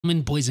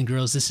Boys and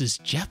girls, this is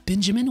Jeff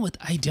Benjamin with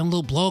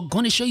iDownload Blog,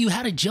 going to show you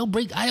how to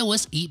jailbreak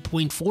iOS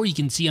 8.4. You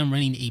can see I'm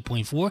running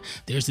 8.4.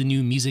 There's the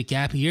new music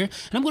app here,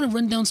 and I'm going to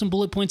run down some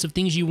bullet points of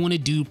things you want to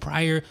do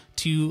prior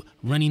to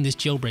running this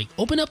jailbreak.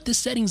 Open up the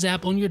settings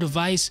app on your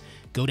device,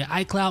 go to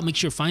iCloud, make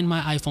sure Find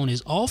My iPhone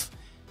is off.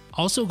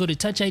 Also go to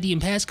Touch ID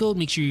and passcode,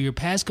 make sure your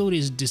passcode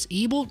is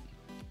disabled.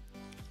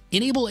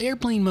 Enable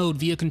airplane mode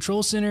via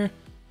Control Center,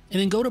 and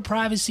then go to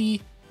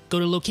privacy. Go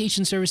to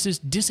location services,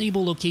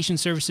 disable location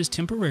services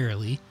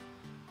temporarily.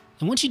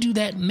 And once you do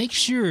that, make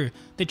sure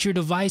that your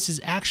device is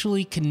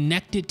actually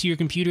connected to your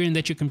computer and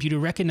that your computer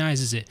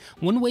recognizes it.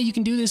 One way you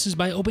can do this is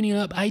by opening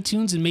up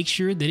iTunes and make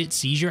sure that it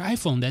sees your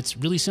iPhone. That's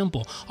really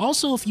simple.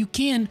 Also, if you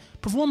can,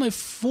 perform a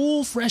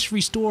full fresh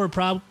restore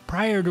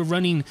prior to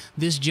running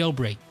this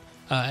jailbreak.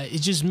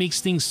 It just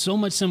makes things so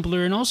much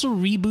simpler, and also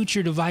reboot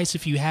your device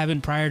if you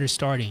haven't prior to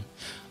starting.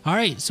 All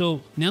right,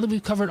 so now that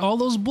we've covered all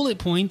those bullet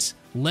points,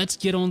 let's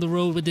get on the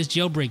road with this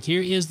jailbreak.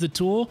 Here is the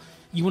tool.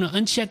 You want to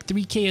uncheck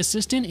 3K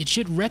Assistant. It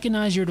should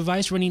recognize your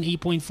device running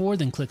 8.4,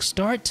 then click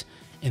Start,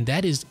 and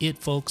that is it,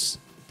 folks.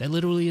 That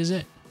literally is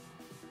it.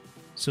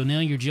 So now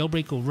your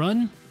jailbreak will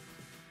run,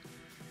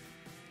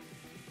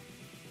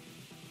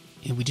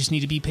 and we just need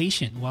to be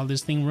patient while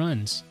this thing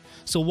runs.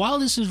 So while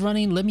this is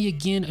running, let me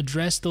again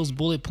address those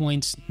bullet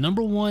points.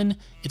 Number one,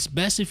 it's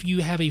best if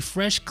you have a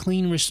fresh,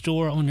 clean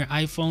restore on your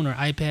iPhone or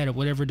iPad or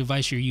whatever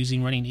device you're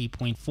using running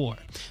 8.4.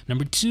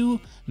 Number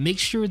two, make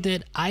sure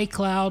that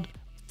iCloud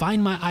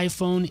Find My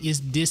iPhone is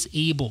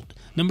disabled.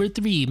 Number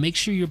three, make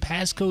sure your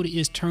passcode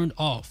is turned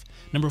off.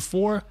 Number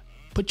four,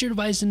 put your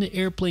device into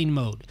airplane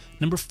mode.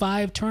 Number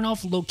five, turn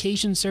off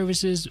location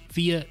services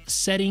via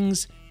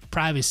settings,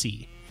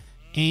 privacy.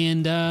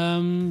 And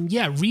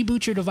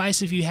reboot your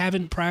device if you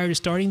haven't prior to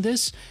starting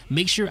this.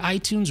 Make sure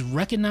iTunes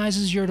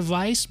recognizes your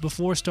device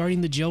before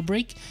starting the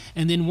jailbreak.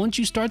 And then once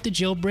you start the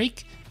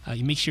jailbreak,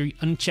 you make sure you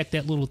uncheck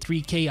that little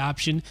 3K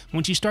option.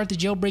 Once you start the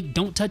jailbreak,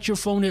 don't touch your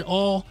phone at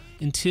all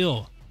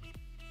until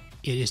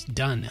it is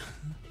done.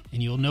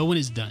 And you'll know when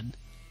it's done,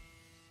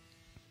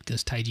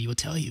 because TaiG will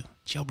tell you,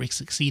 jailbreak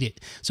succeeded.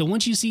 So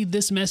once you see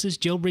this message,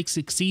 jailbreak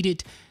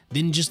succeeded,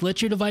 then just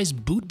let your device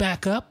boot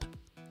back up.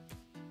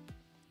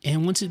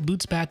 And once it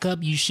boots back up,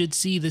 you should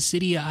see the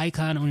Cydia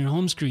icon on your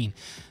home screen.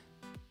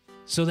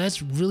 So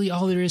that's really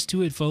all there is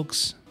to it,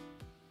 folks.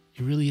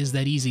 It really is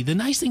that easy. The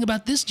nice thing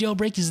about this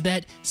jailbreak is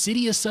that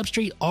Cydia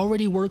Substrate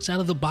already works out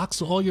of the box,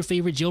 so all your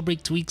favorite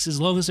jailbreak tweaks, as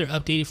long as they're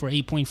updated for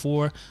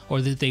 8.4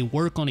 or that they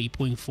work on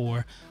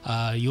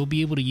 8.4, you'll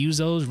be able to use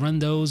those, run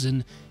those,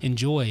 and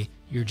enjoy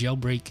your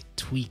jailbreak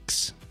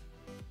tweaks.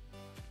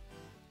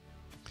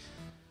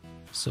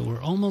 So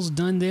we're almost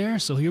done there.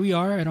 So here we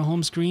are at our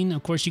home screen.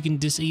 Of course, you can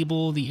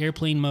disable the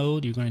airplane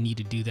mode. You're going to need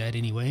to do that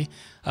anyway.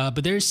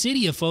 But there's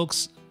Cydia,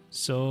 folks.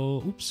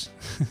 So, oops.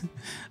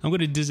 I'm going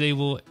to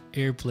disable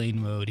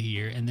airplane mode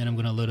here, and then I'm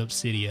going to load up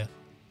Cydia.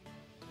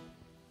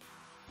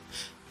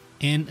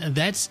 And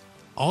that's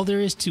all there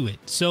is to it.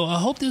 So I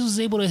hope this was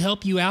able to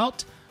help you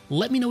out.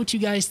 Let me know what you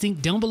guys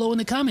think down below in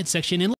the comment section. And